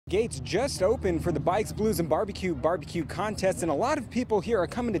Gates just opened for the Bikes, Blues, and barbecue contest, and a lot of people here are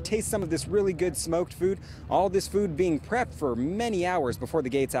coming to taste some of this really good smoked food. All this food being prepped for many hours before the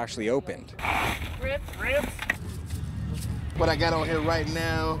gates actually opened. Ribs. What I got on here right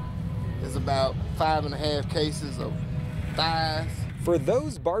now is about 5.5 cases of thighs. For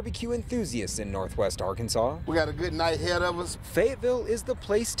those barbecue enthusiasts in Northwest Arkansas, we got a good night ahead of us. Fayetteville is the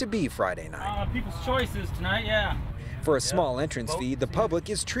place to be Friday night. People's choices tonight, yeah. For a small entrance fee, the public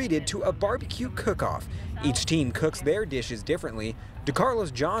is treated to a barbecue cook-off. Each team cooks their dishes differently.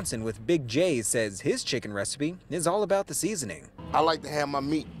 DeCarlos Johnson with Big J's says his chicken recipe is all about the seasoning. I like to have my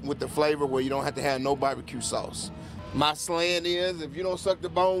meat with the flavor where you don't have to have no barbecue sauce. My slant is, if you don't suck the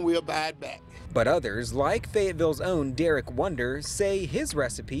bone, we'll buy it back. But others, like Fayetteville's own Derek Wonder, say his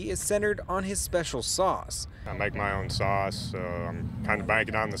recipe is centered on his special sauce. I make my own sauce, so I'm kind of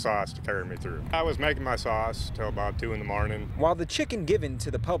banking on the sauce to carry me through. I was making my sauce till about 2 in the morning. While the chicken given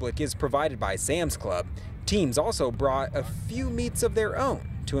to the public is provided by Sam's Club, teams also brought a few meats of their own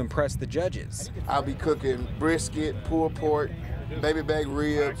to impress the judges. I'll be cooking brisket, pulled pork, baby back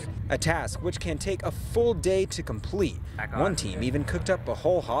ribs. A task which can take a full day to complete. One team even cooked up a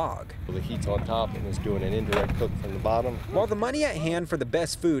whole hog. The heat's on top and is doing an indirect cook from the bottom. While the money at hand for the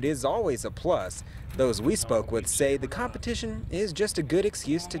best food is always a plus, those we spoke with say the competition is just a good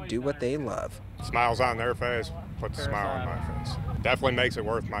excuse to do what they love. Smiles on their face, puts a smile on my face. Definitely makes it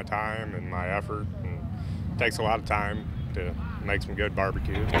worth my time and my effort, and takes a lot of time to make some good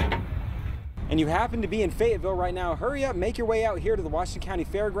barbecues. And you happen to be in Fayetteville right now, hurry up, make your way out here to the Washington County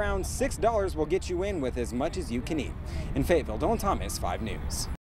Fairgrounds. $6 will get you in with as much as you can eat. In Fayetteville, Dillon Thomas, 5 News.